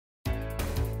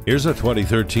Here's a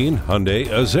 2013 Hyundai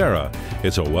Azera.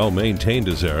 It's a well-maintained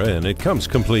Azera and it comes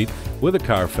complete with a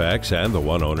CARFAX and the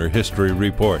one-owner history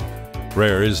report.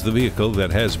 Rare is the vehicle that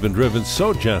has been driven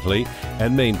so gently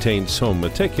and maintained so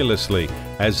meticulously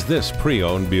as this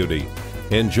pre-owned beauty.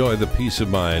 Enjoy the peace of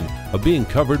mind of being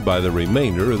covered by the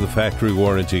remainder of the factory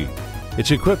warranty.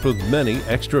 It's equipped with many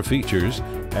extra features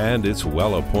and it's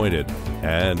well appointed,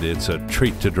 and it's a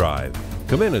treat to drive.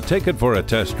 Come in and take it for a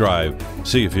test drive.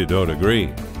 See if you don't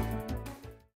agree.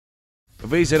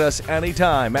 Visit us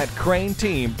anytime at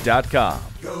crainteam.com.